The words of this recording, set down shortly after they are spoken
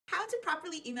to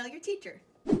properly email your teacher.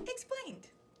 Explained.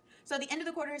 So the end of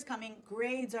the quarter is coming,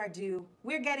 grades are due.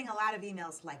 We're getting a lot of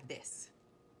emails like this.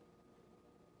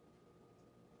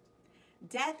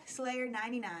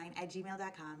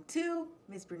 deathslayer99@gmail.com to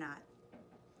Ms. Brunat.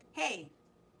 Hey,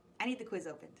 I need the quiz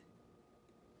opened.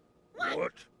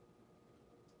 What?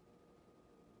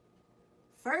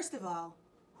 First of all,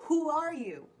 who are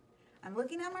you? I'm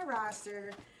looking at my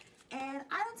roster and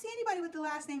I don't see anybody with the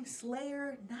last name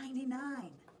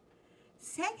Slayer99.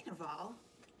 Second of all,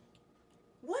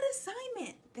 what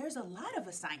assignment? There's a lot of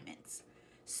assignments.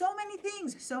 So many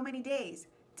things, so many days.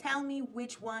 Tell me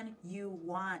which one you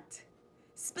want.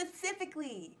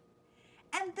 Specifically.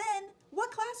 And then,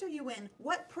 what class are you in?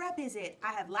 What prep is it?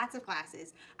 I have lots of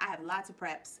classes. I have lots of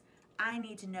preps. I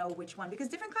need to know which one because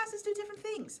different classes do different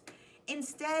things.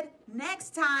 Instead,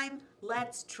 next time,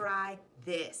 let's try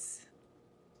this.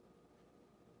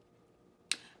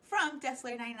 From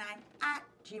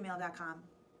deathslayer99@gmail.com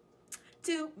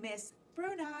to Miss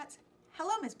Brunat.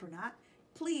 Hello, Miss Brunat.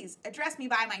 Please address me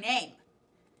by my name.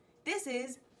 This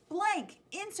is blank.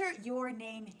 Insert your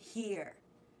name here.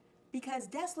 Because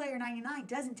deathslayer99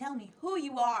 doesn't tell me who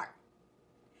you are.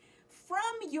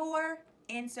 From your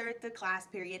insert the class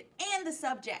period and the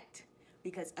subject.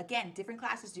 Because again, different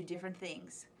classes do different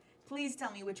things. Please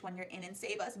tell me which one you're in and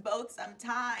save us both some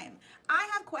time. I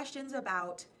have questions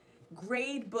about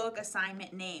grade book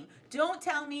assignment name. Don't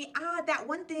tell me, that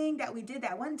one thing that we did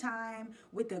that one time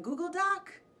with the Google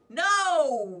Doc.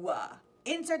 No!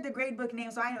 Insert the grade book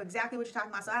name so I know exactly what you're talking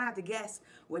about so I don't have to guess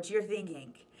what you're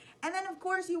thinking. And then of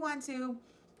course you want to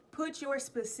put your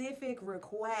specific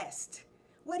request.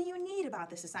 What do you need about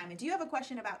this assignment? Do you have a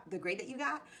question about the grade that you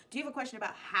got? Do you have a question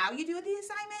about how you do the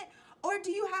assignment? Or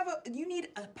do you need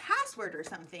a password or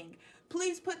something?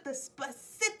 Please put the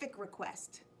specific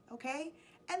request, okay?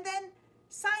 And then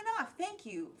sign off. Thank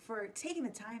you for taking the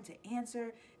time to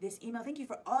answer this email. Thank you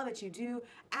for all that you do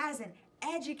as an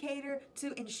educator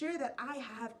to ensure that I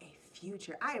have a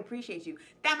future. I appreciate you.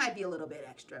 That might be a little bit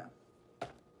extra.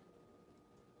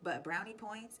 But brownie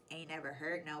points ain't never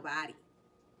hurt nobody.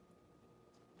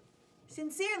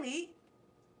 Sincerely,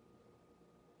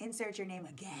 insert your name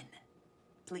again,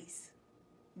 please.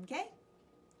 Okay?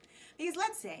 Because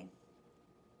let's say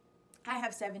I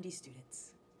have 70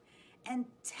 students and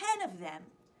 10 of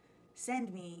them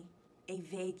send me a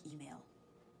vague email.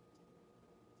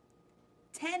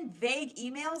 10 vague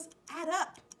emails add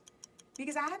up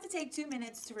because I have to take 2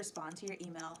 minutes to respond to your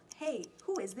email. Hey,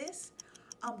 who is this?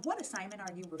 What assignment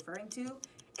are you referring to?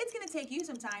 It's going to take you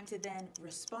some time to then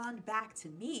respond back to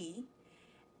me.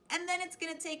 And then it's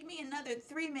going to take me another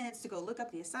 3 minutes to go look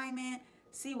up the assignment,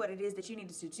 see what it is that you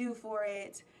needed to do for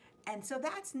it. And so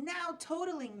that's now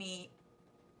totaling me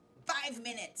 5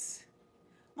 minutes.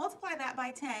 Multiply that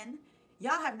by 10.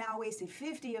 Y'all have now wasted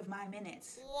 50 of my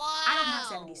minutes. Wow. I don't have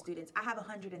 70 students. I have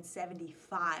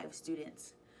 175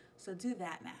 students. So do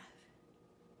that math.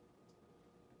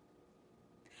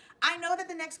 I know that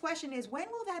the next question is, when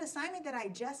will that assignment that I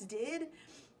just did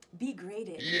be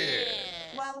graded? Yeah.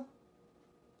 Well,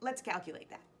 let's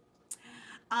calculate that.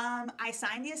 I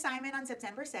signed the assignment on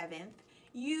September 7th.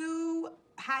 You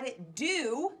had it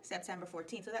due September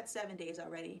 14th, so that's 7 days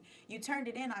already. You turned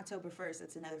it in October 1st,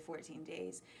 that's another 14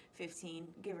 days,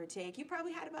 15, give or take. You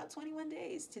probably had about 21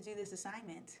 days to do this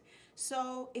assignment.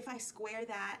 So if I square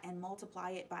that and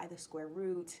multiply it by the square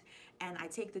root, and I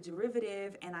take the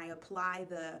derivative and I apply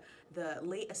the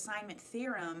late assignment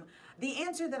theorem, the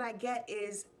answer that I get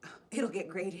is, it'll get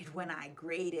graded when I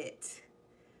grade it.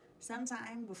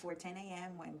 Sometime before 10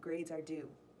 a.m. when grades are due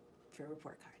for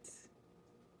report cards.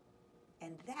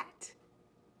 And that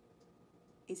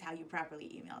is how you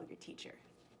properly email your teacher.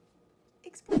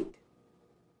 Explained.